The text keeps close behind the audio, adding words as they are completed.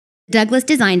Douglas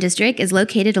Design District is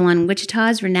located along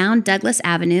Wichita's renowned Douglas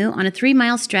Avenue on a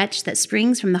 3-mile stretch that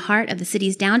springs from the heart of the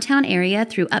city's downtown area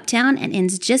through Uptown and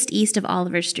ends just east of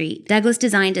Oliver Street. Douglas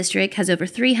Design District has over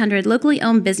 300 locally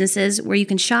owned businesses where you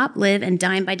can shop, live, and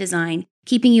dine by design.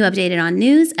 Keeping you updated on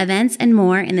news, events, and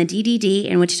more in the DDD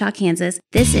in Wichita, Kansas,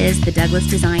 this is the Douglas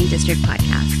Design District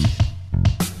Podcast.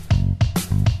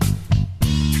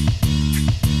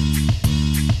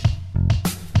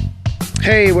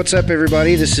 Hey, what's up,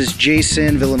 everybody? This is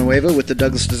Jason Villanueva with the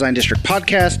Douglas Design District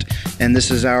Podcast, and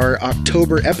this is our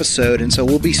October episode. And so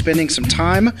we'll be spending some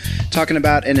time talking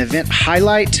about an event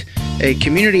highlight, a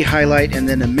community highlight, and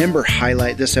then a member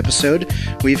highlight this episode.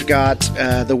 We've got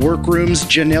the Workroom's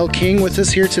Janelle King with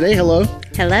us here today. Hello.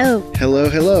 Hello. Hello,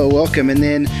 hello. Welcome. And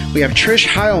then we have Trish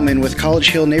Heilman with College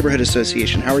Hill Neighborhood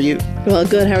Association. How are you? Well,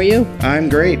 good. How are you? I'm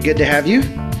great. Good to have you.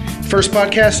 First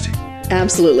podcast?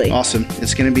 Absolutely. Awesome.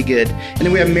 It's going to be good. And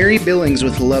then we have Mary Billings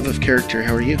with Love of Character.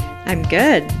 How are you? I'm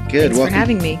good. Good. Thanks for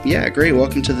having me. Yeah, great.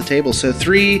 Welcome to the table. So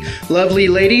 3 lovely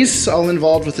ladies all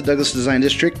involved with the Douglas Design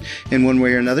District in one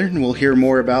way or another. And we'll hear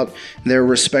more about their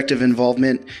respective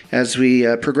involvement as we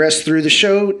progress through the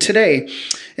show today.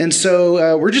 And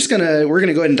so we're going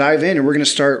to go ahead and dive in, and we're going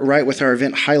to start right with our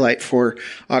event highlight for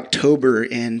October.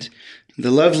 And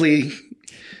the lovely,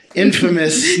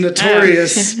 infamous,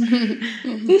 notorious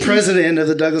president of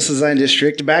the Douglas Design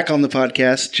District, back on the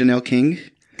podcast, Janelle King.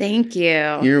 Thank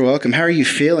you. You're welcome. How are you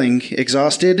feeling?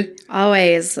 Exhausted?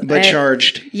 Always. But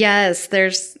charged? Yes,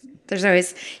 there's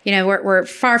always, we're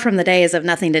far from the days of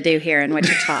nothing to do here in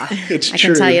Wichita. It's I true.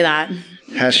 can tell you that.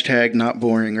 Hashtag not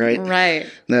boring, right? Right.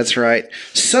 That's right.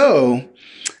 So,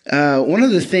 one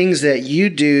of the things that you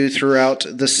do throughout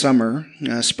the summer,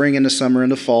 spring into summer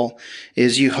into fall,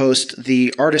 is you host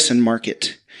the Artisan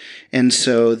Market. And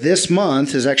so this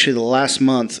month is actually the last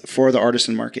month for the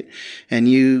Artisan Market. And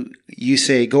you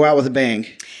say, go out with a bang.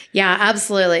 Yeah,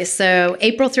 absolutely. So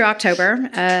April through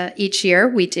October, each year,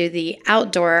 we do the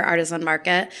outdoor Artisan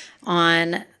Market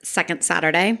on second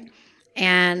Saturday.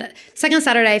 And second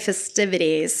Saturday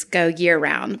festivities go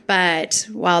year-round. But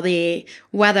while the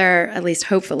weather, at least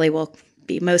hopefully, will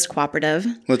be most cooperative.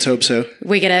 Let's hope so.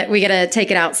 We get to take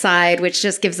it outside, which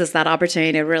just gives us that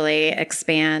opportunity to really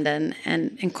expand and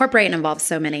incorporate and involve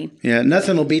so many. Yeah,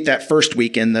 nothing will beat that first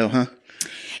weekend, though, huh?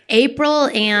 April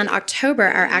and October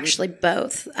are actually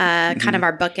both kind of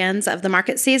our bookends of the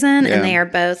market season, and they are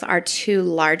both our 2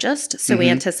 largest. So we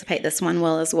anticipate this one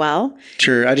will as well.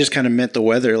 Sure. I just kind of meant the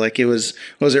weather. Like was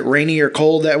it rainy or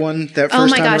cold that first time around? Oh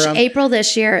my gosh, April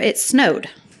this year, it snowed.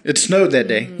 It snowed that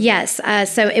day. Yes.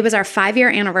 So it was our 5-year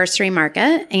anniversary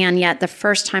market, and yet the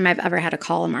first time I've ever had to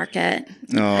call a market.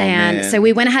 Oh, man. So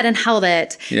we went ahead and held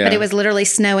it, but it was literally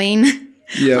snowing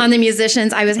on the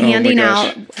musicians. I was handing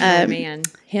out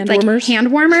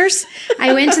hand warmers.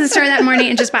 I went to the store that morning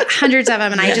and just bought hundreds of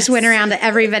them, and I just went around to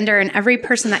every vendor, and every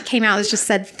person that came out was just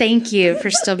said, thank you for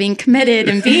still being committed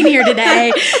and being here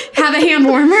today. Have a hand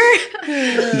warmer.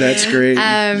 That's great.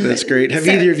 That's great. Have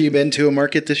either of you been to a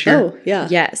market this year? Oh, yeah.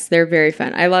 Yes, they're very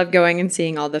fun. I love going and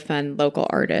seeing all the fun local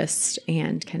artists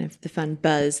and kind of the fun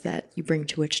buzz that you bring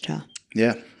to Wichita.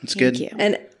 Yeah, it's good. Thank you.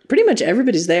 And pretty much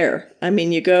everybody's there. I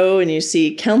mean, you go and you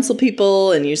see council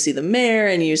people, and you see the mayor,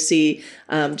 and you see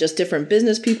just different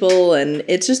business people, and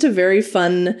it's just a very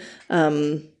fun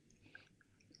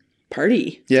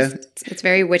party. Yeah. It's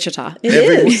very Wichita.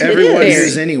 Everyone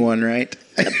is anyone, right?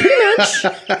 Pretty much.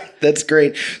 That's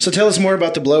great. So tell us more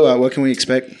about the blowout. What can we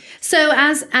expect? So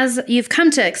as you've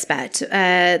come to expect,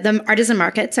 the artisan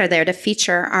markets are there to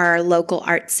feature our local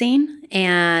art scene.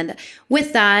 And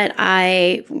with that,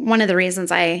 one of the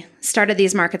reasons I started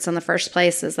these markets in the first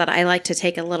place is that I like to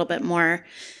take a little bit more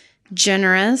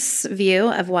generous view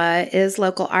of what is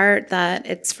local art, that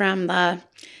it's from the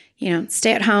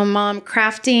stay-at-home mom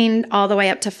crafting all the way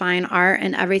up to fine art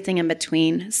and everything in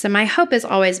between. So my hope has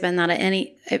always been that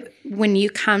when you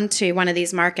come to one of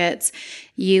these markets,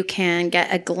 you can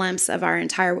get a glimpse of our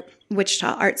entire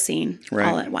Wichita art scene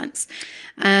all at once.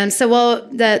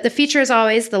 The feature is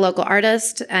always the local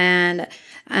artist, and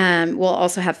we'll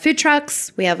also have food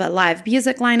trucks. We have a live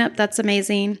music lineup that's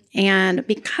amazing. And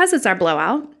because it's our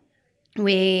blowout,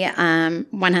 we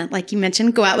want to, like you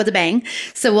mentioned, go out with a bang.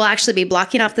 So we'll actually be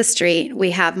blocking off the street.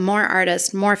 We have more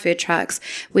artists, more food trucks.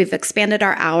 We've expanded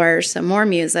our hours, so more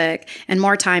music and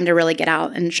more time to really get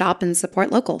out and shop and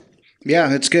support local. Yeah,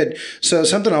 that's good. So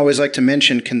something I always like to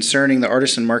mention concerning the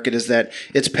artisan market is that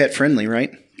it's pet friendly,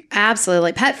 right?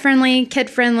 Absolutely. Pet friendly, kid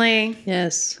friendly.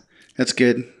 Yes. That's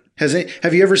good.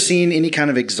 Have you ever seen any kind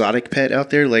of exotic pet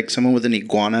out there, like someone with an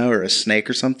iguana or a snake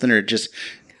or something, or just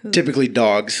typically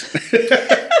dogs?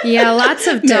 Yeah, lots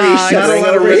of Mary dogs. Not a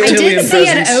lot of I reptilian did see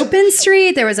presence. at Open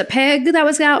Street there was a pig that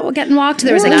was out getting walked.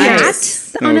 There was a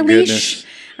Nice. cat on Oh, a leash. goodness.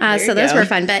 So those go. were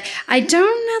fun, but I don't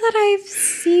know that I've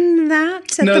seen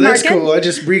that at No, the that's market. cool. I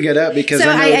just bring it up because So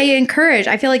I know. I encourage.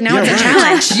 I feel like now it's a right.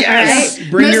 challenge. Yes.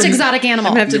 Right? Bring Most your- exotic animal.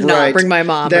 I'm gonna have to not bring my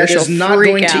mom, or That she'll is not freak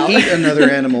going out. to eat another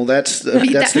animal. That's the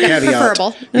That's caveat.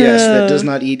 preferable. Yes, that does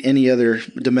not eat any other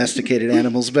domesticated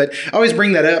animals. But I always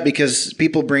bring that up because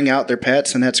people bring out their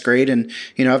pets, and that's great. And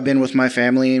I've been with my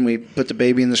family, and we put the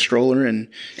baby in the stroller, and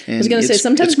I was going to say,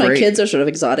 sometimes my kids are sort of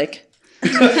exotic.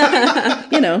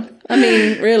 I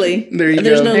mean, really. There you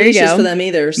There's go. no There you leashes go. for them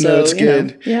either. So, No, it's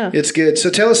good. yeah. It's good. So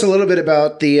tell us a little bit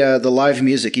about the live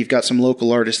music. You've got some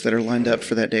local artists that are lined up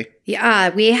for that day. Yeah,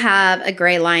 we have a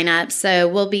great lineup. So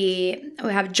we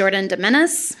have Jordan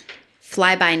Dominis,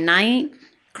 Fly By Night,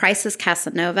 Crisis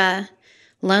Casanova,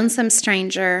 Lonesome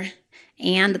Stranger,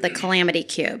 and the Calamity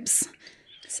Cubes.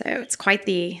 So it's quite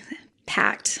the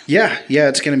packed. Yeah,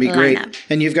 it's going to be great. Lineup.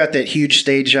 And you've got that huge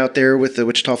stage out there with the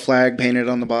Wichita flag painted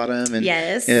on the bottom. And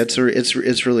Yes. yeah,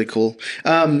 it's really cool.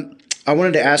 I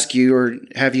wanted to ask you or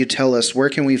have you tell us, where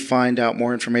can we find out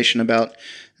more information about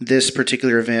this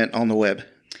particular event on the web?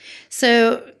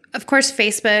 So, of course,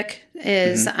 Facebook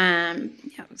is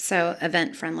so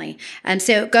event friendly.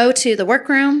 So go to the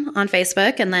Workroom on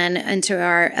Facebook and then into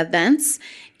our events.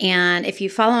 And if you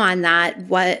follow on that,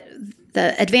 what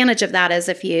the advantage of that is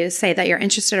if you say that you're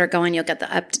interested or going, you'll get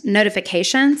the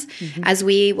notifications as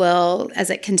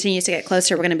it continues to get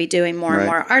closer. We're going to be doing more and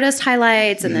more artist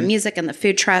highlights and the music and the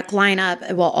food truck lineup.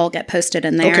 It will all get posted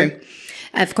in there. Okay.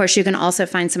 Of course, you can also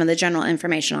find some of the general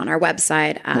information on our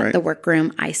website at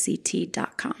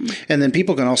theworkroomICT.com. And then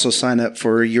people can also sign up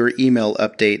for your email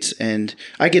updates. And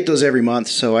I get those every month.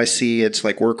 So I see it's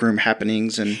like workroom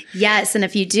happenings. And Yes, and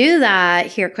if you do that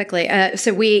here quickly,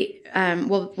 so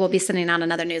we'll be sending out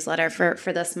another newsletter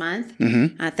for this month.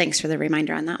 Thanks for the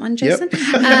reminder on that one, Jason.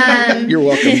 you're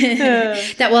welcome.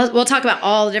 That we'll talk about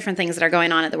all the different things that are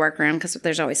going on at the Workroom because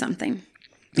there's always something.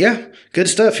 Yeah, good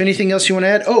stuff. Anything else you want to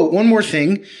add? Oh, one more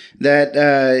thing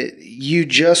that you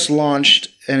just launched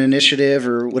an initiative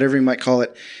or whatever you might call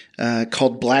it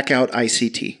called Blackout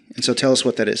ICT. And so tell us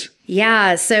what that is.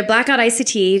 Yeah, so Blackout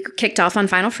ICT kicked off on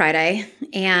Final Friday,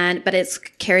 but it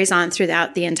carries on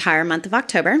throughout the entire month of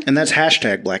October. And that's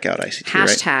hashtag Blackout ICT,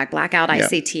 Hashtag Blackout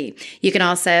ICT. You can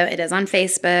also, it is on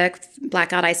Facebook,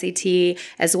 Blackout ICT,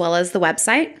 as well as the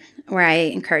website, where I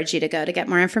encourage you to go to get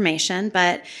more information.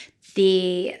 But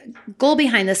the goal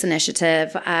behind this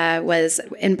initiative was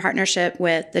in partnership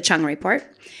with the Chung Report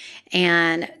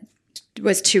and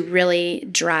was to really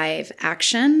drive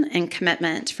action and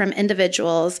commitment from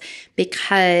individuals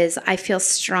because I feel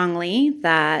strongly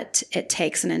that it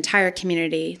takes an entire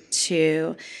community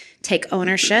to take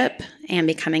ownership and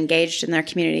become engaged in their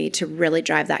community to really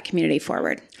drive that community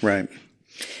forward. Right.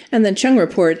 And then Chung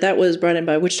Report, that was brought in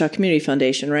by Wichita Community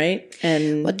Foundation, right?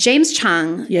 And Well, James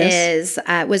Chung Yes.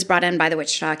 was brought in by the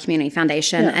Wichita Community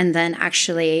Foundation, and then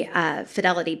actually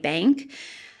Fidelity Bank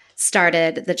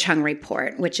started the Chung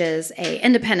Report, which is a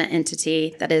independent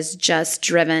entity that is just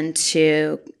driven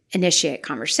to initiate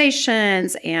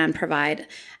conversations and provide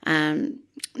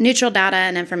neutral data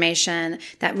and information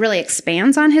that really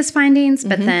expands on his findings,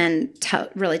 but then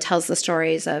really tells the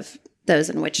stories of those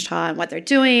in Wichita and what they're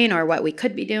doing or what we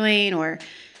could be doing or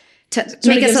to sort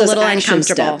make of us gives a little action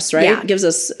uncomfortable. steps, right? Yeah. Gives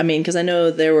us, because I know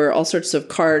there were all sorts of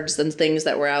cards and things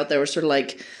that were out there were sort of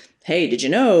like, hey, did you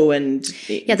know? And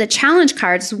Yeah, the challenge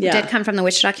cards Yeah. did come from the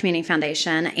Wichita Community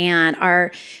Foundation, and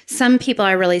some people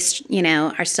are really,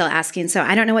 are still asking. So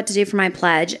I don't know what to do for my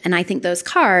pledge, and I think those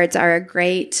cards are a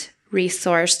great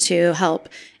resource to help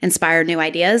inspire new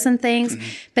ideas and things.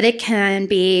 But it can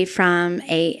be from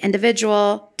a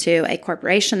individual to a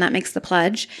corporation that makes the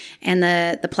pledge, and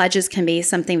the pledges can be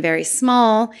something very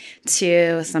small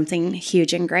to something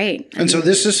huge and great. And so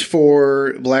this is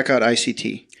for Blackout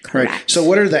ICT. Right. Correct. So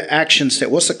what are the action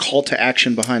steps? What's the call to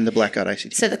action behind the Blackout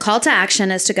ICT? So the call to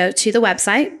action is to go to the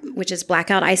website, which is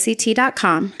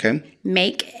blackouticT.com. Okay.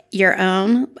 Make your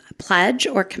own pledge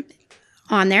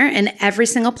on there, and every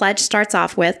single pledge starts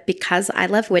off with, because I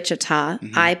love Wichita,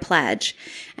 I pledge.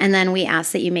 And then we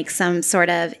ask that you make some sort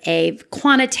of a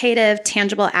quantitative,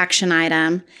 tangible action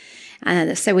item.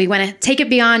 So we want to take it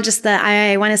beyond just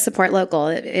I want to support local.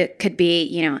 It could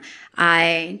be,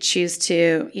 I choose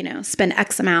to, spend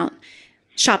X amount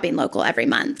shopping local every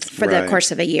month for the Right.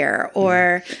 course of a year,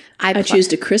 or I choose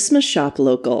to Christmas shop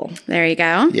local There you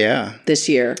go. Yeah. this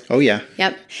year. Oh, yeah.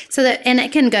 Yep. So and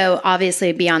it can go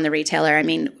obviously beyond the retailer. I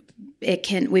mean,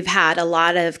 we've had a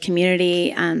lot of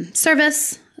community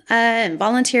service and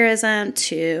volunteerism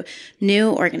to new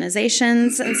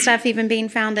organizations and stuff even being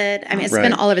founded. I mean, it's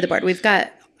been all over the board. We've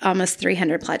got almost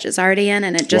 300 pledges already in,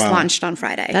 and it just launched on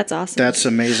Friday. That's awesome. That's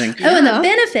amazing. Oh, and the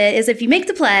benefit is if you make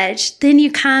the pledge, then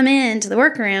you come into the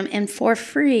workroom and for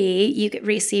free, you could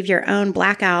receive your own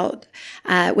blackout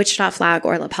Wichita flag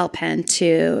or lapel pin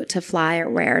to fly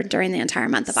or wear during the entire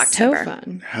month of October. So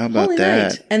fun. How about Holy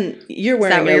that? night. And you're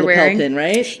wearing what a you're lapel wearing? pin,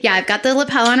 right? Yeah, I've got the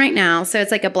lapel on right now. So it's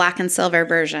like a black and silver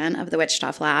version of the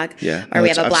Wichita flag. Yeah. Or we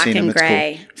have a I've black seen 'em. and It's cool.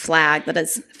 gray flag that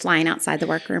is flying outside the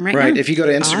workroom right Right. now. If you go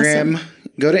to Instagram,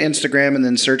 and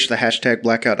then search the hashtag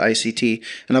Blackout ICT.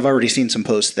 And I've already seen some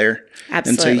posts there. And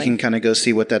so Absolutely. you can kind of go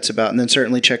see what that's about. And then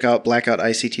certainly check out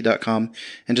blackouticT.com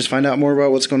and just find out more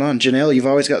about what's going on. Janelle, you've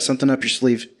always got something up your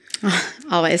sleeve.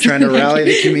 Always. Trying to rally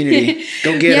the community.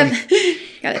 Go get him.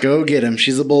 Got it. Go get him.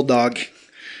 She's a bulldog.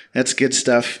 That's good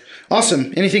stuff.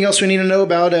 Awesome. Anything else we need to know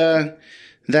about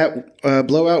that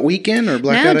blowout weekend or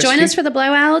blackout? No, join ICT? us for the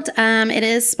blowout. It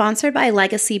is sponsored by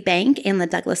Legacy Bank and the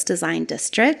Douglas Design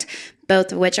District,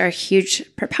 both of which are huge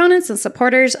proponents and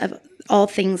supporters of all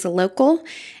things local.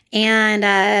 And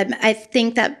I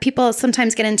think that people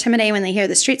sometimes get intimidated when they hear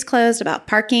the streets closed about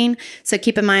parking. So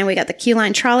keep in mind, we got the Q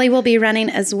Line trolley will be running,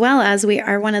 as well as we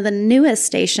are one of the newest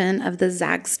station of the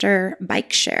Zagster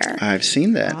bike share. I've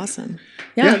seen that. Awesome.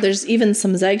 Yeah, there's even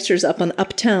some Zagsters up on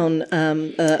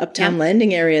Uptown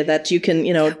Landing area that you can,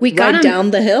 We got ride 'em.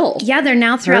 down the hill. Yeah, they're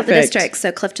now throughout the Perfect. district.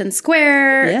 So Clifton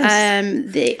Square,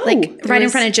 Yes. right in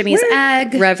front of Jimmy's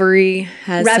Egg. Reverie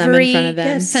has some in Reverie, front of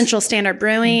them. Central Standard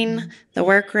Brewing, the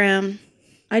workroom.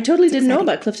 I totally didn't know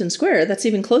about Clifton Square. That's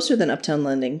even closer than Uptown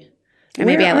Landing. Or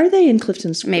maybe Where I- are they in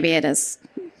Clifton Square? Maybe it is.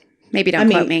 Maybe don't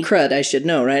quote me. crud, I should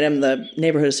know, right? I'm the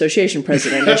neighborhood association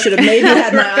president. I should have maybe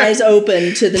had my eyes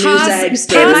open to the new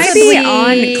Zagsters. It might be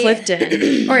Possibly. on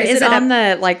Clifton. Or is is it it on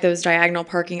the those diagonal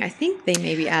parking? I think they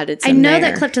maybe added some I know there.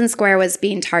 that Clifton Square was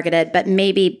being targeted, but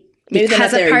maybe Maybe they're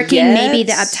because not of there parking, yet. maybe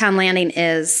the Uptown Landing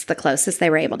is the closest they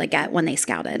were able to get when they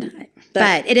scouted.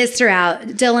 But it is throughout.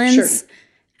 Dylan's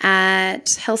at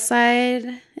Hillside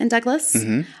in Douglas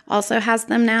also has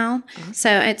them now. So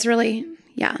it's really,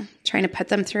 trying to put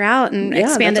them throughout and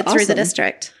expand it that's through the awesome.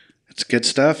 district. It's good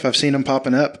stuff. I've seen them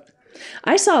popping up.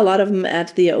 I saw a lot of them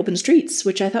at the open streets,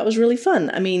 which I thought was really fun.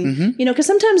 I mean, because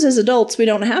sometimes as adults we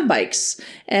don't have bikes,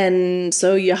 and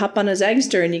so you hop on a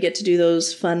Zagster and you get to do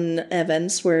those fun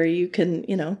events where you can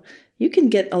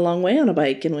get a long way on a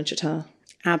bike in Wichita.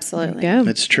 Absolutely. Go.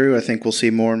 It's true. I think we'll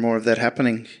see more and more of that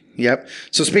happening. Yep.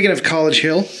 So speaking of College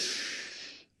Hill,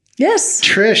 Yes,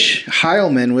 Trish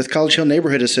Heilman with College Hill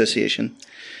Neighborhood Association.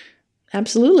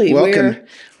 absolutely. Welcome.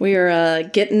 We're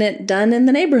getting it done in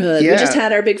the neighborhood. Yeah. We just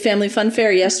had our big family fun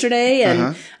fair yesterday,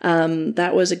 and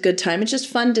that was a good time. It's just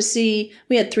fun to see.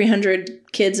 We had 300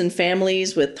 kids and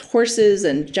families with horses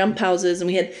and jump houses, and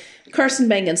we had Carson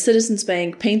Bank and Citizens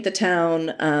Bank paint the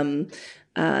town.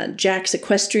 Jack's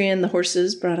Equestrian, the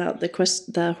horses, brought out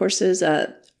the horses.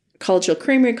 College Hill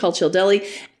Creamery, College Hill Deli.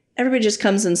 Everybody just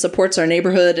comes and supports our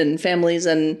neighborhood and families,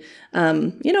 and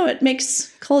it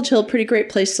makes College Hill a pretty great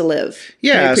place to live.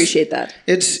 Yeah, I appreciate that.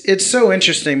 It's so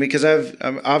interesting because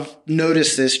I've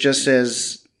noticed this just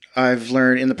as I've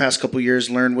learned in the past couple of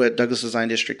years, learned what Douglas Design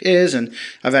District is, and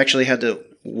I've actually had to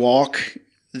walk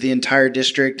the entire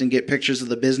district and get pictures of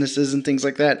the businesses and things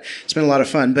like that. It's been a lot of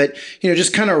fun, but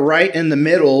just kind of right in the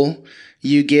middle,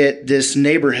 you get this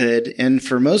neighborhood, and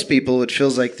for most people, it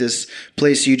feels like this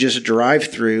place you just drive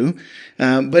through,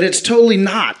 but it's totally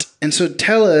not. And so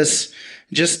tell us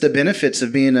just the benefits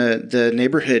of being the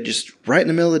neighborhood just right in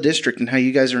the middle of the district and how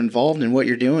you guys are involved and what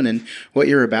you're doing and what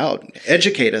you're about.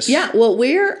 Educate us. Yeah, well,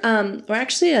 we're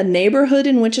actually a neighborhood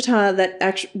in Wichita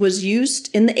that was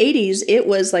used in the 80s. It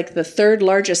was like the third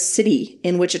largest city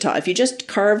in Wichita. If you just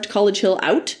carved College Hill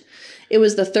out, it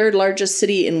was the third largest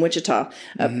city in Wichita.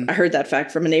 I heard that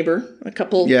fact from a neighbor a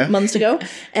couple months ago.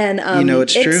 And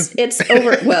it's true. It's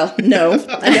over. Well, no, I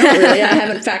don't really. I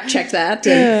haven't fact checked that,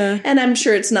 and I'm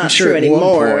sure it's not sure true at one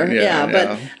anymore.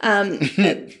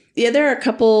 point, But there are a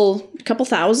couple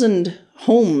thousand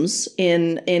homes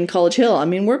in College Hill. I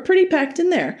mean, we're pretty packed in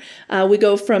there. We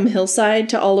go from Hillside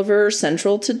to Oliver,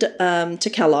 Central to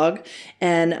Kellogg,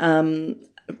 and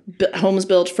homes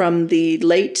built from the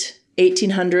late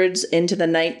 1800s into the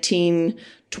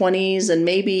 1920s, and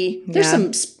maybe there's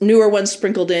some newer ones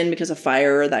sprinkled in because of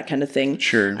fire or that kind of thing.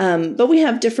 Sure. But we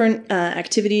have different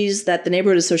activities that the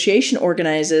neighborhood association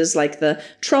organizes, like the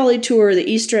trolley tour, the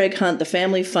Easter egg hunt, the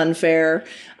family fun fair.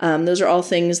 Those are all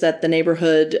things that the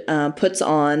neighborhood puts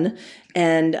on,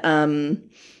 and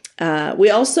We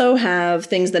also have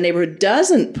things the neighborhood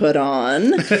doesn't put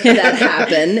on that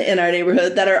happen in our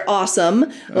neighborhood that are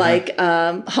awesome, like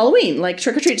Halloween, like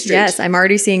Trick or Treat Street. Yes, I'm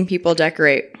already seeing people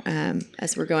decorate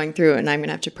as we're going through, and I'm going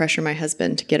to have to pressure my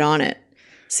husband to get on it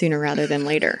sooner rather than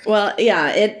later. Well,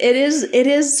 yeah, it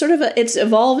is sort of it's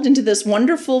evolved into this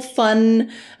wonderful, fun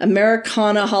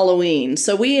Americana Halloween.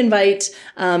 So we invite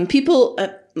people.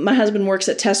 My husband works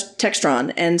at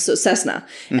Textron, and so Cessna,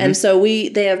 and so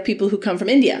they have people who come from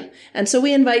India, and so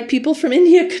we invite people from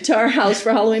India to our house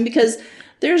for Halloween because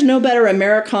there's no better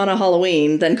Americana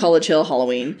Halloween than College Hill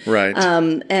Halloween. Right.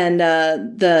 And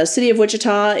the city of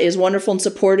Wichita is wonderful and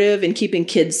supportive in keeping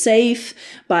kids safe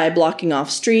by blocking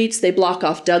off streets. They block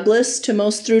off Douglas to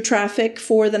most through traffic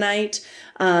for the night,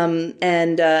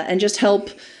 and just help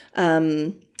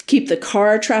keep the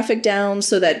car traffic down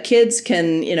so that kids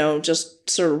can, just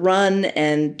sort of run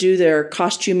and do their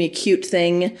costumey cute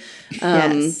thing.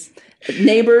 Yes.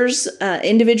 Neighbors,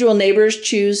 individual neighbors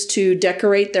choose to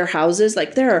decorate their houses.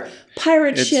 Like there are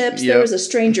pirate ships. There was a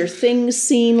Stranger Things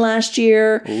scene last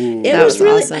year. Ooh, it was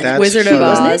really awesome. Wizard of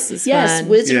Oz is yes, fun.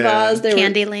 Wizard of Oz.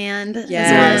 Candyland.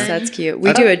 Yes, that's cute.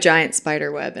 We do a giant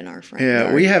spider web in our front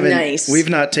yard. We haven't. Nice. We've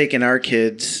not taken our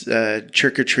kids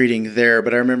trick or treating there,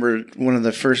 but I remember one of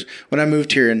the first when I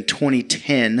moved here in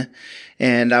 2010,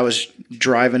 and I was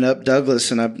driving up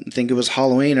Douglas, and I think it was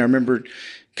Halloween. I remember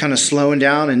kind of slowing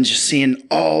down and just seeing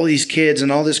all these kids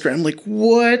and all this crowd. I'm like,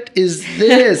 what is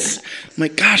this? I'm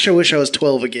like, gosh, I wish I was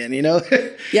 12 again,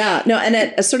 Yeah, no, and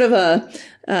as sort of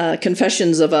a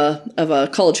confessions of a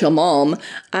College Hill mom,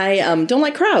 I don't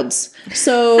like crowds.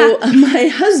 So my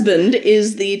husband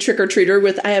is the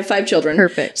trick-or-treater I have 5 children.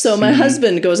 Perfect. So my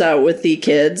husband goes out with the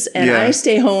kids, and I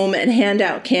stay home and hand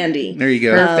out candy. There you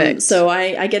go. Perfect. So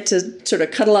I get to sort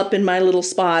of cuddle up in my little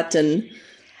spot and...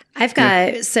 I've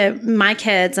got, so my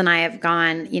kids and I have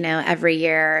gone, every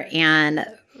year, and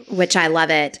which I love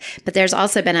it. But there's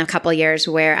also been a couple years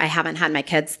where I haven't had my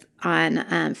kids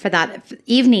on for that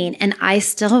evening, and I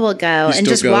still will go and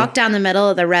just walk down the middle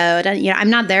of the road. And I'm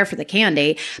not there for the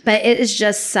candy, but it is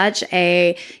just such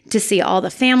to see all the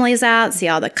families out, see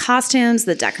all the costumes,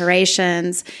 the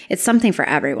decorations. It's something for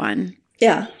everyone.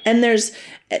 Yeah, and there's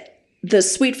the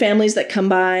sweet families that come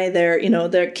by,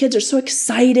 their kids are so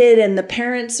excited, and the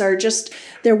parents are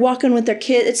they're walking with their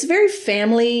kid. It's very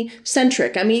family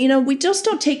centric. I mean, we just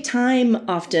don't take time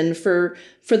often for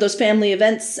those family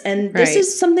events. And this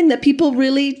is something that people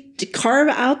really carve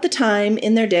out the time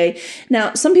in their day.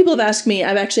 Now, some people have asked me,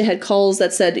 I've actually had calls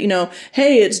that said,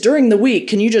 hey, it's during the week.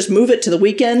 Can you just move it to the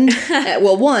weekend?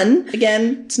 Well,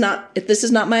 again, this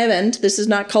is not my event. This is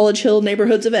not College Hill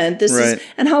Neighborhood's event.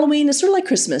 And Halloween is sort of like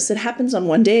Christmas. It happens on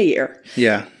one day a year.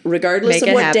 Yeah. Regardless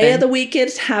of what day of the week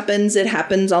it happens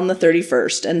on the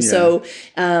 31st. And so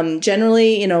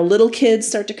generally, little kids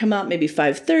start to come out maybe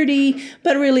 5:30,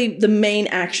 but really the main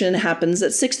action happens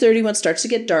at 6:30 when it starts to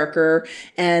get darker.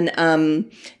 And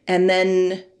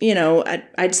then,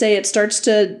 I'd say it starts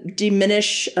to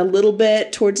diminish a little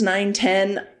bit towards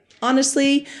 9:10.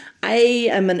 Honestly, I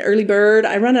am an early bird.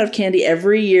 I run out of candy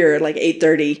every year at like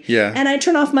 8:30. Yeah. And I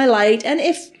turn off my light. And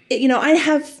if,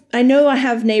 I know I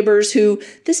have neighbors who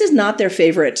this is not their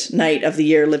favorite night of the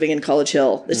year living in College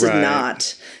Hill. This is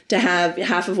not to have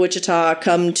half of Wichita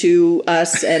come to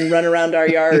us and run around our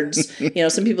yards.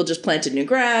 Some people just planted new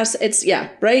grass.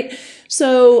 Right?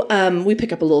 So we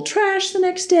pick up a little trash the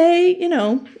next day.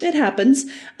 It happens.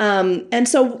 And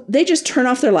so they just turn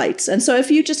off their lights. And so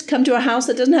if you just come to a house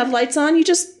that doesn't have lights on, you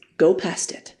just go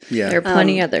past it. Yeah. There are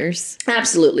plenty others.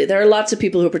 Absolutely. There are lots of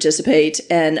people who participate,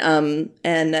 and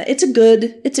it's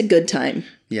a good time.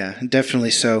 Yeah, definitely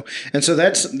so. And so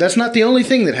that's not the only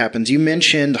thing that happens. You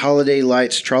mentioned Holiday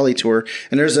Lights Trolley Tour,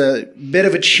 and there's a bit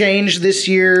of a change this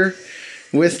year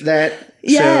with that.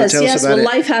 Yes. Well,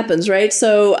 life happens, right?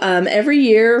 So every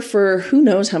year for who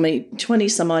knows how many, 20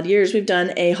 some odd years, we've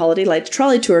done a Holiday Lights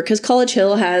Trolley Tour because College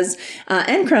Hill has,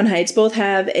 and Crown Heights both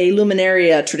have a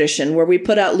luminaria tradition where we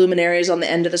put out luminaries on the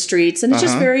end of the streets, and it's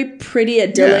just very pretty,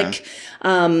 idyllic.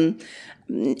 Yeah.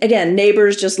 Again,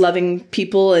 neighbors just loving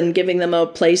people and giving them a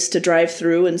place to drive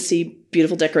through and see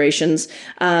beautiful decorations.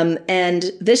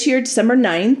 And this year, December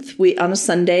 9th, on a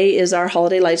Sunday is our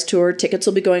Holiday Lights Tour. Tickets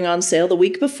will be going on sale the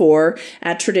week before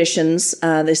at Traditions.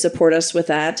 They support us with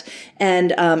that.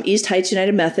 And East Heights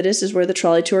United Methodist is where the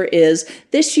trolley tour is.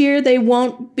 This year, they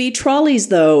won't be trolleys,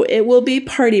 though. It will be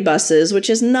party buses, which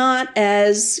is not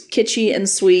as kitschy and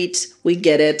sweet. We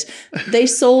get it. They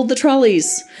sold the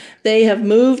trolleys. They have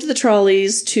moved the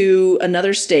trolleys to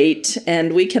another state,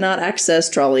 and we cannot access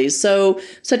trolleys. So,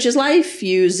 such is life. life.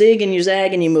 You zig and you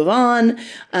zag and you move on.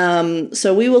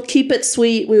 So we will keep it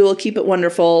sweet. We will keep it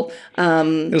wonderful.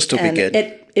 It'll still be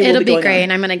good. It'll be great.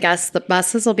 And I'm going to guess the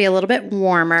buses will be a little bit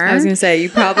warmer. I was going to say, you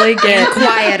probably get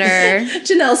quieter.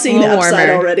 Janelle's seeing the upside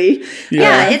already.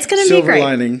 Yeah, it's going to be great.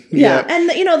 Lining. Yeah. And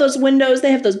those windows,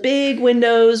 they have those big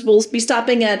windows. We'll be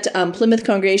stopping at Plymouth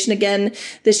Congregation again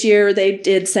this year.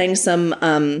 They sang some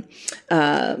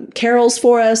carols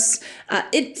for us.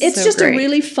 It's so just great. A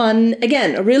really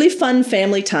fun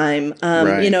family time.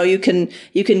 Right.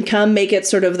 You can come make it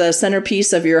sort of the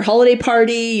centerpiece of your holiday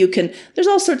party. There's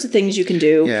all sorts of things you can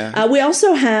do. Yeah. We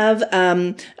also have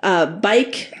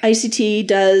Bike ICT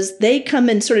does. They come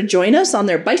and sort of join us on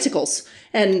their bicycles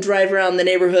and drive around the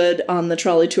neighborhood on the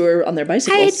trolley tour on their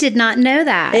bicycles. I did not know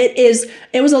that.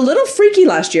 It was a little freaky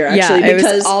last year, actually,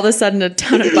 because all of a sudden a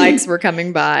ton of bikes were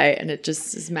coming by and it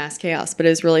just is mass chaos, but it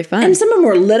was really fun. And some of them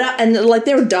were lit up and like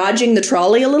they were dodging the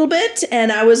trolley a little bit.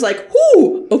 And I was like,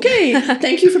 whoo, okay,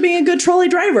 thank you for being a good trolley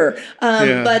driver.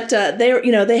 But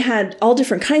they had all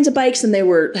different kinds of bikes and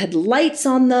had lights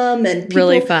on them and people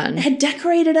really fun. Had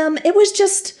decorated them. It was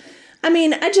just...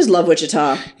 I just love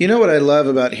Wichita. You know what I love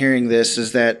about hearing this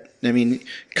is that,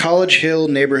 College Hill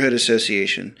Neighborhood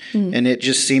Association, and it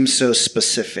just seems so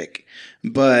specific.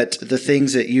 But the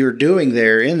things that you're doing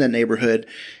there in the neighborhood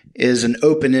is an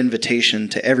open invitation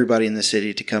to everybody in the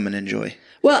city to come and enjoy.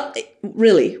 Well,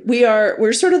 really,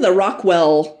 we're sort of the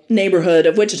Rockwell neighborhood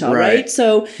of Wichita, right?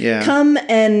 So come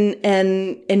and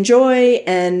enjoy.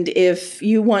 And if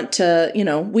you want to,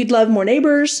 we'd love more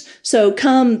neighbors. So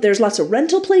come. There's lots of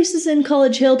rental places in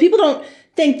College Hill. People don't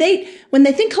think when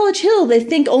they think College Hill, they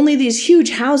think only these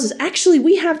huge houses. Actually,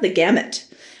 we have the gamut.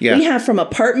 Yeah. We have from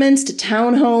apartments to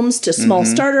townhomes to small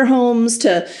starter homes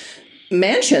to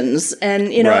mansions,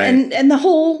 and and the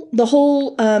whole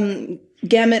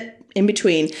gamut in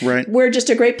between. Right. We're just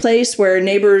a great place where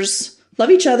neighbors love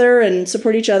each other and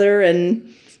support each other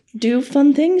and do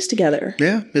fun things together.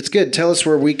 Yeah, it's good. Tell us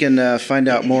where we can find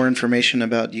out more information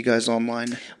about you guys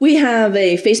online. We have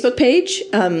a Facebook page,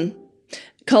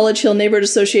 College Hill Neighborhood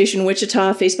Association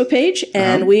Wichita Facebook page,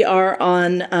 and we are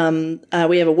on,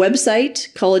 we have a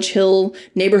website,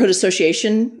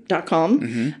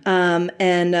 collegehillneighborhoodassociation.com,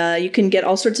 and you can get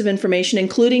all sorts of information,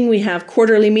 including we have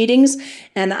quarterly meetings,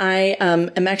 and I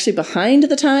am actually behind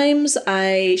the times.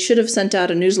 I should have sent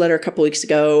out a newsletter a couple weeks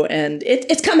ago, and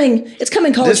it's coming. It's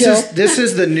coming, College Hill. This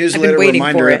is the newsletter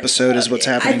reminder episode is what's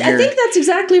happening here. I think that's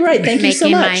exactly right. Thank you so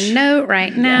much. Making my note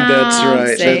right now. That's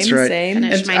right. That's right. Same.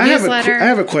 Finish my newsletter.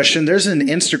 I have a question. There's an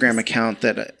Instagram account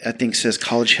that I think says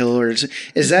College Hill. Or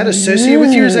is that associated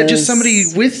with you, or is that just somebody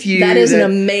with you? That is an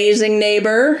amazing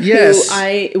neighbor who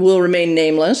I will remain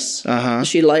nameless.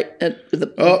 She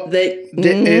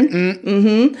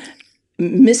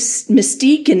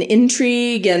mystique and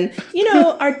intrigue and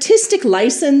artistic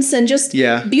license and just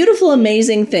beautiful,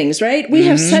 amazing things, right? We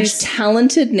have such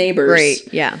talented neighbors.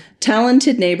 Great, yeah.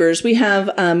 Talented neighbors. We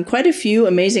have quite a few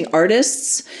amazing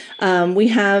artists. We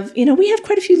have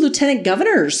quite a few lieutenant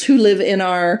governors who live in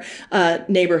our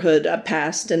neighborhood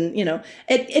past, and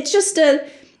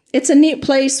it's a neat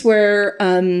place where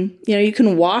you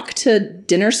can walk to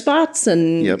dinner spots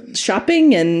and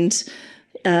shopping and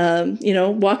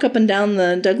walk up and down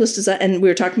the Douglas Design. And we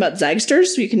were talking about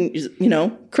Zagsters. So you can,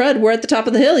 crud, we're at the top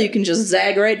of the hill. You can just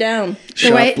zag right down.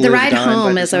 The ride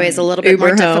home is always a little bit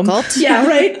more difficult. Yeah,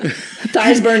 right.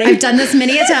 Thighs burning. I've done this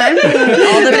many a time.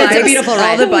 It's a beautiful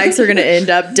ride. All the bikes are going to end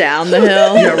up down the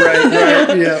hill. Yeah,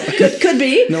 right. Yeah. Could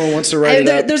be. No one wants to ride it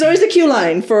up. There's always the queue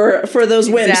line for those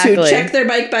wimps who check their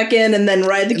bike back in and then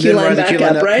ride the queue line back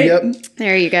up, right? Yep.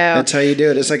 There you go. That's how you do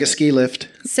it. It's like a ski lift.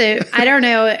 So I don't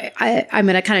know. I'm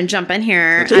going to kind of jump in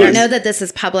here. I don't know that this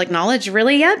is public knowledge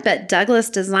really yet, but Douglas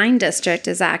Design District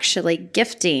is actually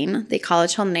gifting the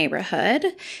College Hill neighborhood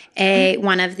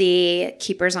one of the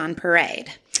Keepers on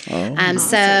Parade. Awesome.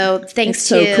 So thanks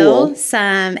to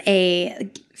a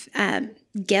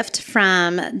gift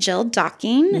from Jill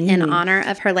Docking in honor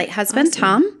of her late husband,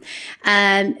 Tom,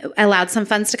 allowed some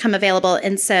funds to come available.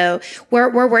 And so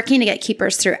we're working to get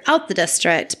keepers throughout the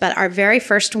district, but our very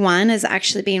first one is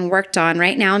actually being worked on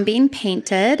right now and being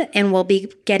painted, and will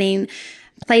be getting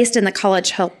placed in the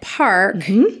College Hill Park.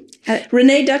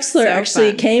 Renee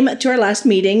Duxler came to our last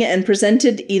meeting and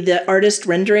presented the artist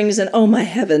renderings, and oh my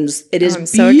heavens, it is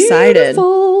so excited.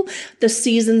 The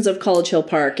Seasons of College Hill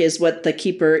Park is what the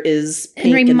keeper is.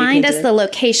 And remind us the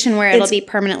location where it'll be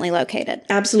permanently located.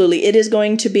 Absolutely. It is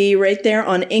going to be right there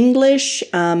on English,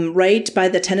 right by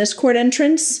the tennis court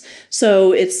entrance.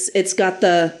 So it's got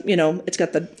the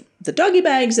the doggy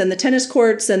bags and the tennis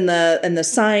courts and the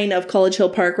sign of College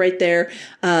Hill Park right there.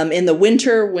 In the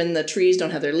winter, when the trees don't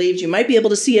have their leaves, you might be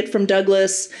able to see it from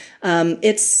Douglas.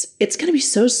 It's going to be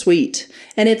so sweet,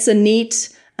 and it's a neat.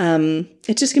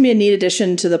 It's just going to be a neat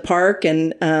addition to the park,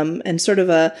 and sort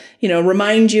of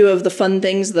remind you of the fun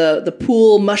things, the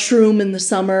pool mushroom in the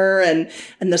summer, and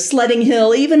the sledding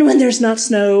hill. Even when there's not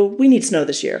snow, we need snow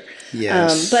this year.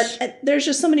 Yes. But there's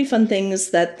just so many fun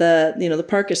things that the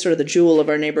park is sort of the jewel of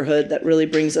our neighborhood that really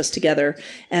brings us together.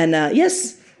 And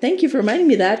yes, thank you for reminding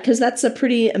me that, because that's a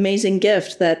pretty amazing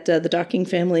gift that the Docking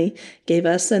family gave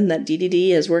us, and that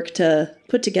DDD has worked to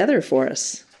put together for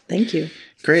us. Thank you.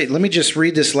 Great. Let me just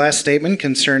read this last statement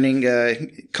concerning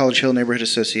College Hill Neighborhood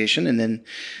Association, and then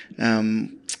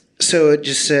so it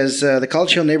just says, the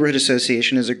College Hill Neighborhood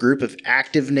Association is a group of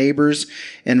active neighbors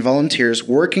and volunteers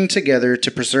working together to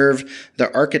preserve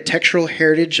the architectural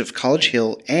heritage of College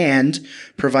Hill and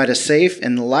provide a safe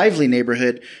and lively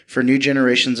neighborhood for new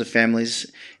generations of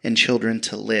families and children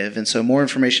to live. And so more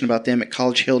information about them at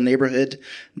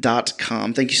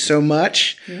collegehillneighborhood.com. Thank you so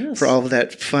much for all of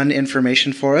that fun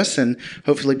information for us, and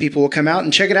hopefully people will come out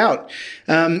and check it out.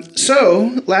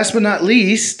 So last but not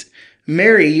least,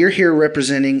 Mary, you're here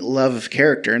representing Love of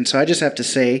Character. And so I just have to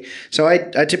say, so I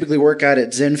typically work out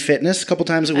at Zen Fitness a couple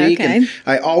times a week. Okay. And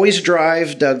I always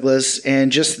drive Douglas,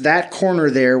 and just that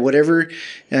corner there, whatever,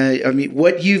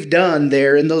 what you've done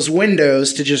there in those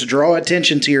windows to just draw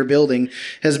attention to your building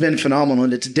has been phenomenal.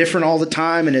 And it's different all the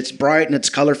time, and it's bright and it's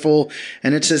colorful.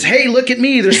 And it says, hey, look at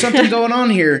me. There's something going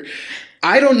on here.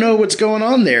 I don't know what's going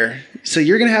on there. So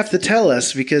you're going to have to tell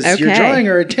us, because you're drawing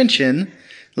our attention.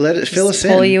 Let it fill us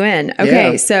in. Pull you in.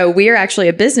 Okay, Yeah. so we are actually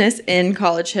a business in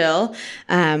College Hill,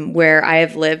 where I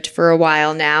have lived for a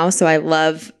while now. So I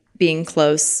love being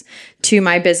close to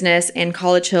my business, and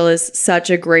College Hill is such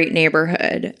a great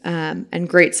neighborhood and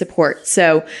great support.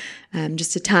 So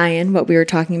just to tie in what we were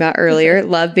talking about earlier,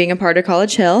 love being a part of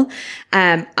College Hill.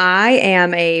 I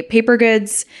am a paper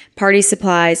goods, party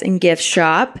supplies, and gift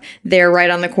shop. They're right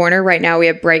on the corner. Right now we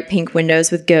have bright pink windows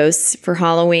with ghosts for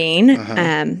Halloween.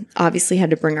 Obviously had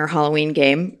to bring our Halloween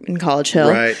game in College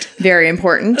Hill. Right. Very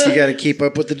important. You got to keep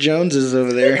up with the Joneses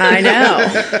over there. I know.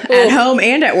 At home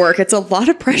and at work. It's a lot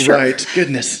of pressure. Right.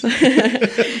 Goodness.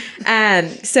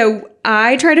 So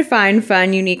I try to find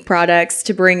fun, unique products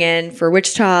to bring in for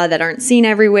Wichita that aren't seen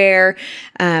everywhere.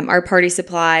 Our party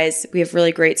supplies, we have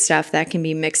really great stuff that can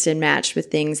be mixed and matched with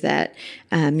things that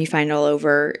you find all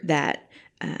over that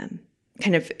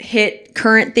kind of hit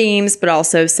current themes, but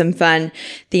also some fun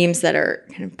themes that are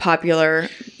kind of popular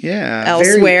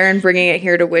elsewhere, and bringing it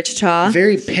here to Wichita.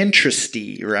 Very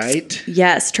Pinteresty, right?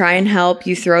 Yes, try and help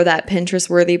you throw that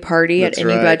Pinterest-worthy party at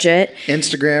any budget.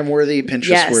 Instagram-worthy,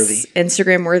 Pinterest-worthy. Yes,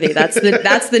 Instagram-worthy. That's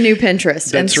the new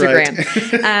Pinterest, That's Instagram.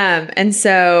 Right. And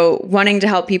so wanting to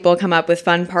help people come up with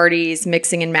fun parties,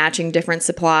 mixing and matching different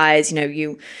supplies.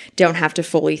 You don't have to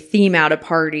fully theme out a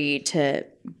party to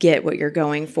get what you're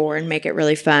going for and make it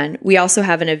really fun. We also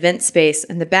have an event space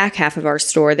in the back half of our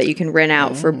store that you can rent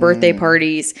out for birthday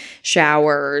parties,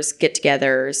 showers,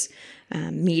 get-togethers,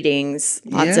 meetings,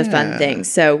 lots of fun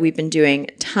things. So we've been doing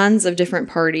tons of different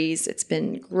parties. It's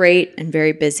been great and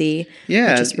very busy,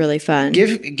 which is really fun.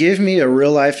 Give me a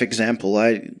real life example.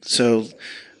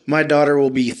 My daughter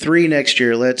will be 3 next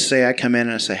year. Let's say I come in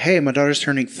and I say, hey, my daughter's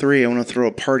turning 3. I want to throw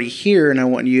a party here, and I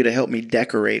want you to help me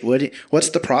decorate. What's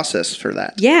the process for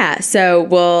that? Yeah. So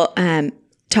we'll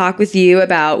talk with you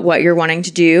about what you're wanting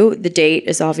to do. The date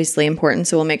is obviously important,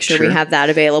 so we'll make sure we have that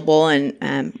available,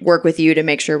 and work with you to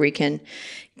make sure we can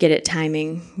get it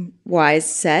timing-wise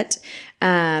set.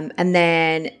 And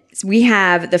then we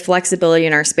have the flexibility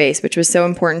in our space, which was so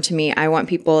important to me. I want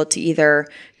people to either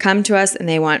come to us and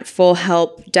they want full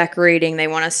help decorating, they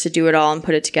want us to do it all and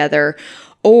put it together,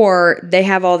 or they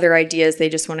have all their ideas, they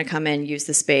just want to come in, use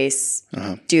the space,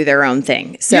 do their own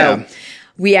thing. So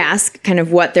we ask kind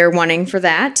of what they're wanting for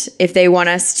that. If they want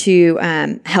us to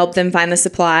help them find the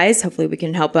supplies, hopefully we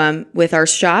can help them with our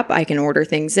shop. I can order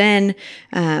things in,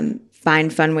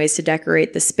 find fun ways to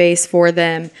decorate the space for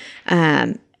them.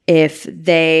 If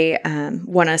they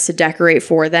want us to decorate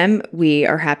for them, we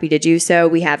are happy to do so.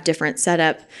 We have different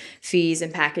setup fees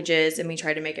and packages, and we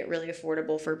try to make it really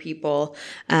affordable for people.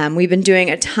 We've been doing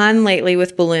a ton lately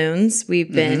with balloons.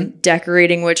 We've been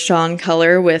decorating Wichita in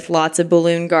color with lots of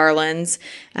balloon garlands.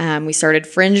 We started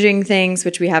fringing things,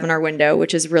 which we have in our window,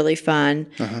 which is really fun.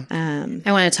 I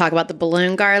want to talk about the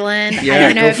balloon garland. Yeah, I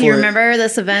don't know go if you for it. remember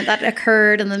this event that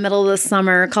occurred in the middle of the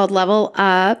summer called Level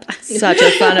Up. Such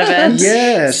a fun event.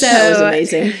 Yes. That was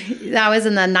amazing. That was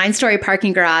in the 9-story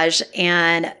parking garage.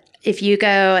 And if you go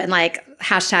and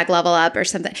hashtag level up or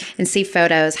something and see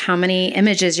photos, how many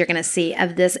images you're going to see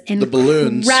of this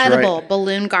balloons, incredible right.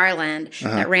 balloon garland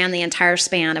that ran the entire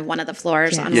span of one of the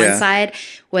floors on one side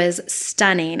was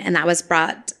stunning. And that was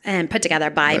brought and put together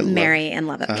by Mary and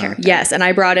Love of Character. Yes. And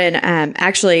I brought in,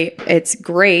 actually, it's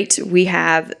great. We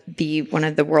have one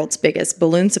of the world's biggest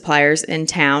balloon suppliers in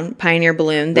town, Pioneer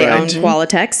Balloon. They own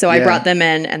Qualitex. So I brought them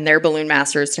in and their balloon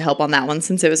masters to help on that one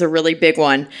since it was a really big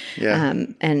one. Yeah.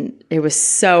 And it was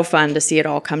so fun to see it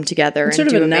all come together and sort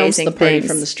do of announced amazing the party things.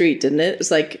 from the street, didn't it?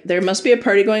 It's like, there must be a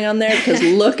party going on there because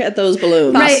look at those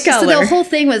balloons. Right. So the whole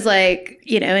thing was like,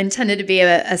 intended to be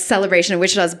a celebration of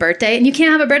Wichita's birthday. And you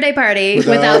can't have a birthday party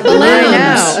without balloons. I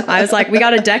know. I was like, we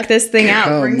got to deck this thing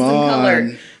out, bring some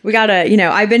color. We got to,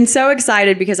 I've been so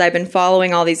excited because I've been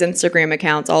following all these Instagram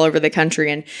accounts all over the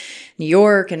country, and New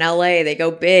York and LA, they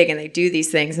go big and they do these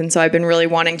things. And so I've been really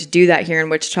wanting to do that here in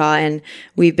Wichita, and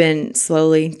we've been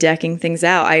slowly decking things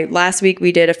out. Last week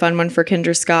we did a fun one for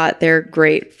Kendra Scott. They're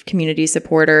great community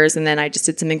supporters. And then I just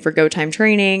did something for Go Time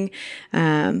Training.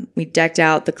 We decked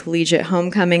out the collegiate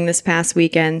homecoming this past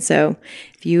weekend. So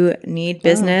if you need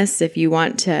business, if you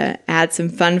want to add some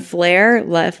fun flair,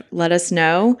 let us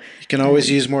know. You can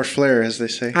always use more flair, as they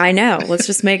say. I know. Let's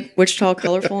just make Wichita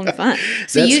colorful and fun.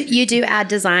 So you do add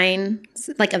design,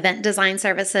 like event design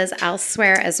services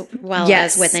elsewhere as well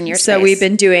as within your space? So we've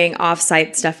been doing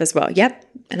off-site stuff as well. Yep.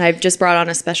 And I've just brought on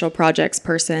a special projects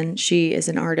person. She is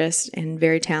an artist and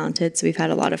very talented. So we've had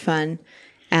a lot of fun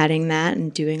adding that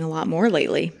and doing a lot more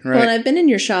lately. Right. Well, and I've been in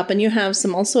your shop, and you have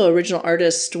some also original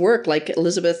artist work. Like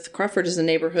Elizabeth Crawford is a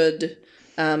neighborhood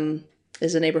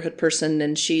person,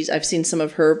 and I've seen some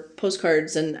of her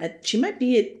postcards, and she might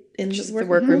be in the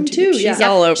workroom too. She's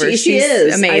all over. She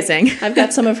is amazing. I've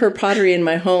got some of her pottery in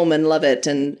my home and love it,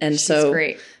 and She's so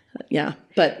great. Yeah,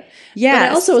 but yeah. I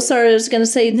also I was going to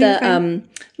say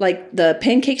like the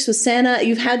pancakes with Santa.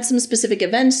 You've had some specific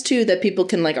events too that people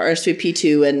can like RSVP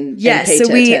to and yes. And pay so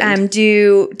to we attend.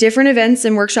 do different events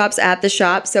and workshops at the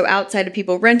shop. So outside of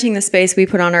people renting the space, we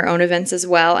put on our own events as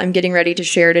well. I'm getting ready to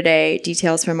share today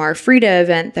details from our Frida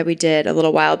event that we did a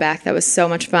little while back. That was so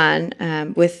much fun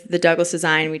with the Douglas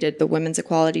Design. We did the Women's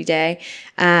Equality Day.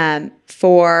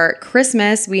 For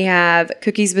Christmas, we have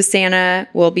Cookies with Santa.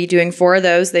 We'll be doing 4 of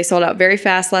those. They sold out very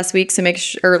fast last week,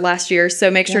 last year.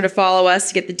 So make sure to follow us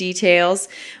to get the details.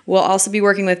 We'll also be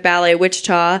working with Ballet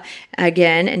Wichita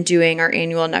again and doing our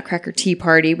annual Nutcracker Tea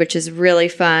Party, which is really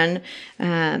fun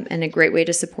and a great way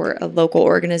to support a local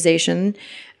organization.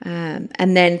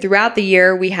 And then throughout the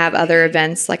year, we have other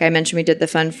events. Like I mentioned, we did the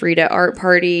Fun Frida Art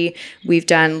Party. We've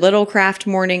done little craft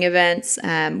morning events.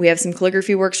 We have some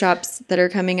calligraphy workshops that are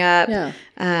coming up. Yeah.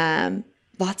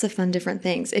 Lots of fun different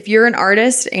things. If you're an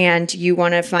artist and you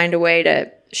want to find a way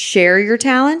to share your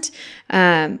talent,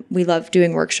 we love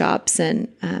doing workshops and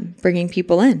bringing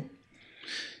people in.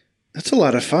 That's a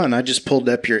lot of fun. I just pulled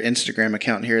up your Instagram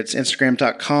account here. It's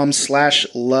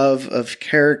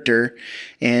instagram.com/loveofcharacter.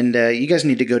 And you guys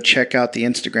need to go check out the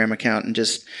Instagram account and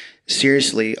just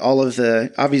seriously,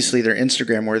 obviously they're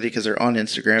Instagram worthy because they're on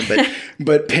Instagram,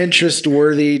 but Pinterest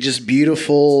worthy, just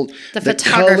beautiful. The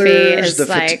photography colors, is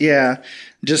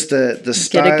just the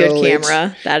style. Get a good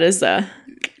camera. That is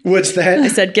What's that? I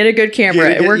said, get a good camera.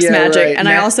 It works magic. Right. And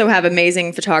I also have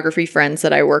amazing photography friends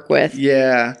that I work with.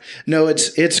 Yeah. No,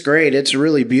 it's great. It's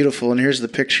really beautiful. And here's the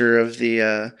picture of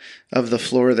the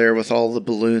floor there with all the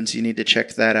balloons. You need to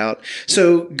check that out.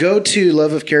 So go to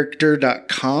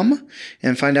loveofcharacter.com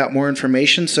and find out more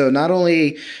information. So not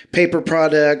only paper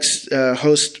products,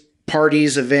 host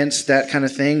parties, events, that kind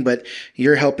of thing, but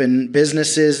you're helping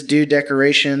businesses do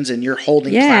decorations and you're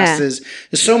holding classes.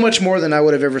 There's so much more than I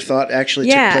would have ever thought actually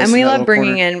took place. And we love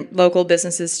bringing corner. in local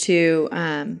businesses too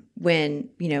when,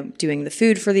 doing the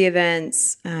food for the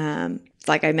events.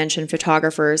 Like I mentioned,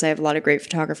 photographers. I have a lot of great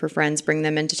photographer friends, bring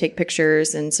them in to take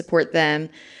pictures and support them.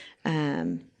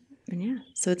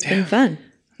 So it's been fun.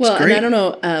 Well, and I don't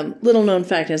know, little known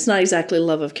fact, it's not exactly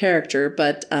love of character,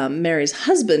 but Mary's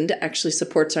husband actually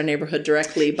supports our neighborhood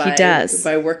directly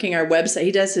by working our website.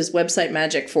 He does his website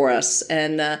magic for us,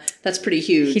 and that's pretty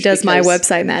huge. He does my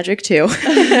website magic too.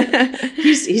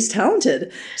 He's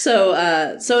talented. So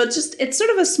it's sort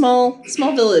of a small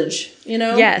village,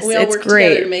 Yes, we all it's work great.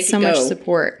 together to make so it go. much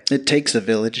support. It takes a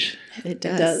village. It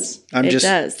does. I'm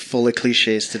just full of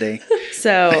cliches today.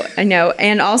 So I know.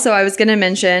 And also I was going to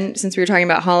mention, since we were talking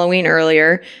about Halloween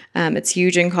earlier, it's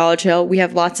huge in College Hill. We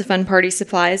have lots of fun party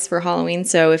supplies for Halloween.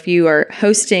 So if you are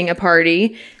hosting a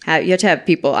party, you have to have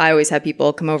people. I always have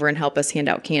people come over and help us hand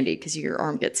out candy because your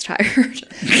arm gets tired.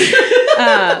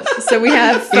 So we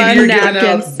have fun You're napkins.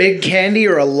 giving out big candy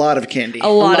or a lot of candy? A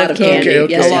lot of candy.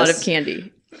 Okay. A lot of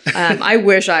candy. I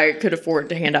wish I could afford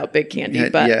to hand out big candy,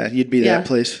 but yeah, you'd be that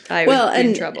place. I would be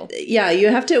in trouble. Yeah, you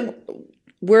have to.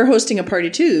 We're hosting a party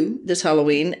too this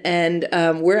Halloween, and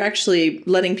we're actually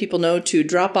letting people know to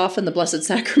drop off in the Blessed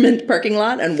Sacrament parking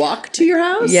lot and walk to your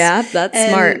house. Yeah, that's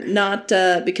smart. Not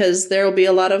because there will be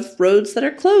a lot of roads that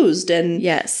are closed, and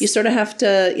yes, you sort of have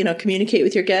to communicate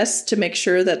with your guests to make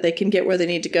sure that they can get where they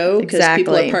need to go, because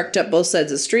people are parked up both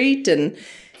sides of the street, and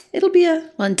it'll be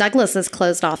Well, and Douglas is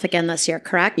closed off again this year,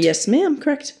 correct? Yes, ma'am,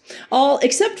 correct. All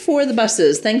except for the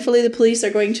buses. Thankfully, the police are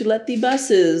going to let the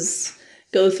buses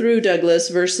go through Douglas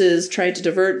versus trying to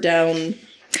divert down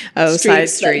side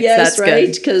streets. Yes, that's right,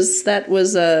 good. because that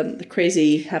was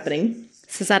crazy happening.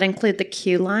 So does that include the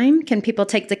queue line? Can people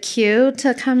take the queue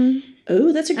to come?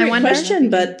 Oh, that's a great question.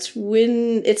 But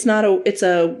when it's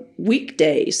a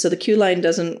weekday, so the queue line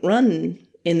doesn't run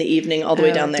in the evening all the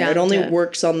way down there. It only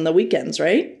works on the weekends,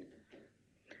 right?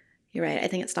 You're right. I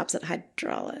think it stops at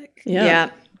Hydraulic.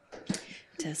 Yeah.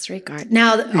 Disregard.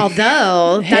 Now,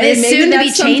 although that is soon to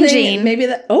be changing. Maybe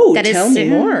that. Oh, tell me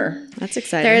more. That's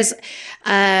exciting. There's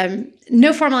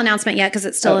no formal announcement yet because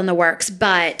it's still in the works.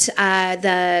 But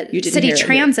the city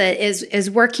transit is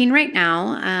working right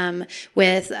now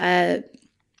with.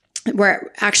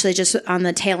 We're actually just on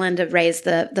the tail end of raise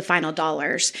the final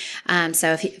dollars.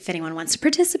 So if anyone wants to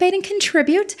participate and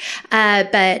contribute,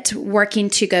 but working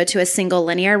to go to a single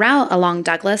linear route along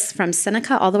Douglas from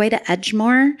Seneca all the way to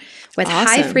Edgemoor with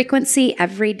high frequency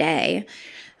every day.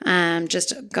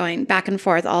 Just going back and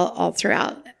forth all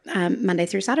throughout Monday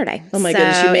through Saturday. Oh my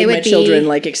goodness, you made my children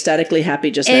ecstatically happy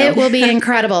just now. It will be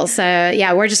incredible. So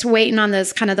yeah, we're just waiting on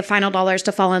those kind of the final dollars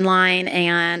to fall in line,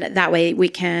 and that way we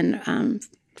can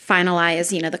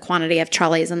finalize, the quantity of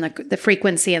trolleys and the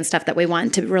frequency and stuff that we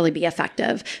want to really be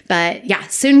effective. But yeah,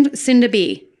 soon to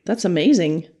be. That's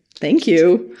amazing. Thank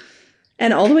you.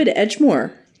 And all the way to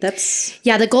Edgemoor.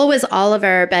 The goal was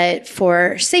Oliver, but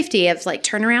for safety of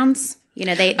turnarounds,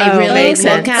 they really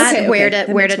look at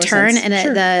where to turn, sense.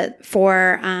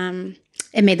 And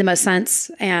it made the most sense,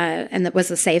 and that was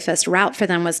the safest route for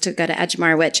them was to go to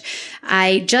Edgemoor, which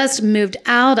I just moved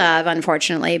out of,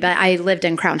 unfortunately, but I lived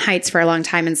in Crown Heights for a long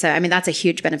time. And so, that's a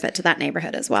huge benefit to that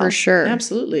neighborhood as well. For sure.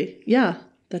 Absolutely. Yeah.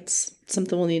 That's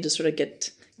something we'll need to sort of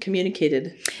get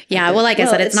communicated. Yeah. Well, like I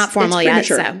said, it's not formal yet.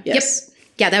 So, yes. Yep.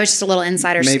 Yeah, that was just a little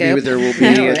insider scoop. Maybe there will be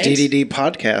a DDD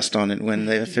podcast on it when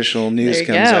the official news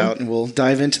comes out, and we'll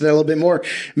dive into that a little bit more.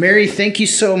 Mary, thank you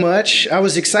so much. I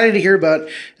was excited to hear about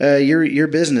your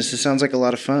business. It sounds like a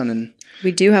lot of fun. And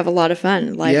we do have a lot of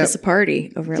fun. Life is a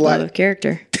party over Love of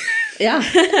Character. Yeah,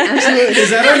 absolutely.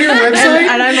 Is that on your website?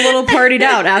 And I'm a little partied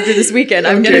out after this weekend.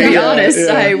 I'm going to be honest.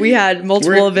 Yeah. We had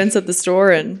multiple events at the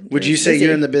store. And would you say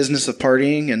you're in the business of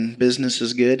partying and business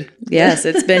is good? Yes,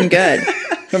 it's been good.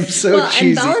 I'm so cheesy.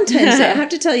 And Valentine's Day, I have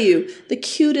to tell you, the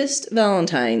cutest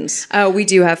Valentines. Oh, we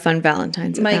do have fun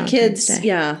Valentines. My kids,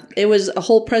 it was a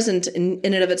whole present in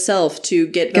and of itself to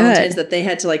get Valentines that they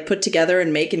had to put together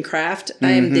and make and craft.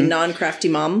 I am the non-crafty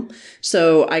mom,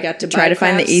 so I got to try to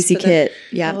find the easy kit.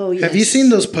 Yeah. Oh, yes. Have you seen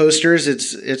those posters?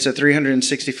 It's a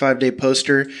 365-day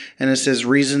poster, and it says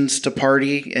reasons to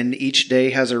party, and each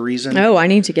day has a reason. Oh, I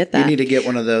need to get that. You need to get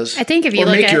one of those. I think if you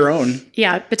make your own.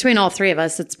 Yeah, between all three of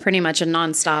us, it's pretty much a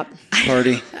nonstop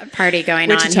party going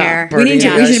Wichita. on here. We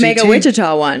should make a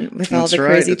Wichita one with all the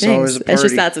crazy it's things. Always a party. It's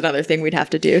just that's another thing we'd have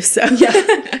to do. So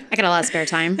I got a lot of spare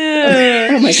time.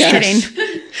 Oh my gosh.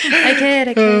 I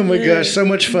kid. Oh my gosh, so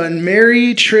much fun.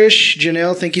 Mary, Trish,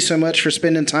 Janelle, thank you so much for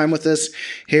spending time with us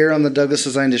here on the Douglas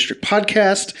Design District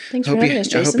podcast. Thanks for having us,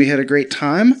 Jason. I hope you had a great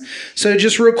time. So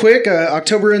just real quick,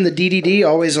 October in the DDD,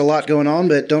 always a lot going on,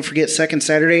 but don't forget second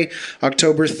Saturday,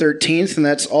 October 13th, and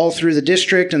that's all through the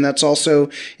district, and that's also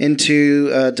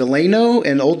into Delano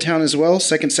and Old Town as well,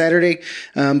 second Saturday.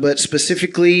 But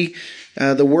specifically,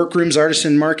 the Workrooms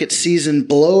Artisan Market Season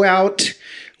Blowout,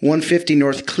 150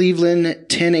 North Cleveland,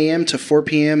 10 a.m. to 4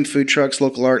 p.m., food trucks,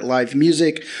 local art, live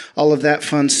music, all of that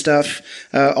fun stuff.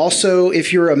 Also,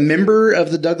 if you're a member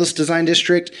of the Douglas Design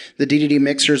District, the DDD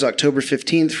Mixers, October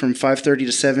 15th from 5:30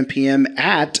 to 7 p.m.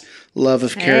 at Love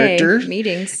of Character.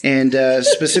 Meetings. And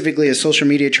specifically a social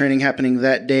media training happening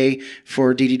that day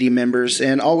for DDD members.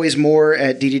 And always more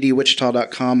at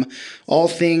dddwichita.com. All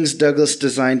things Douglas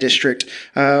Design District.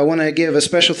 I want to give a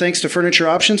special thanks to Furniture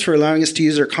Options for allowing us to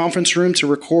use their conference room to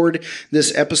record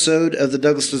this episode of the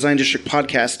Douglas Design District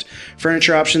podcast.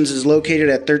 Furniture Options is located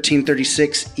at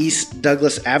 1336 East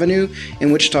Douglas Avenue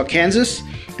in Wichita, Kansas,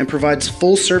 and provides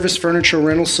full-service furniture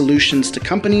rental solutions to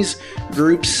companies,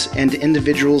 groups, and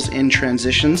individuals in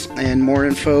transitions. And more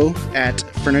info at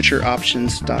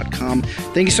furnitureoptions.com.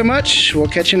 Thank you so much. We'll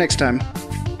catch you next time.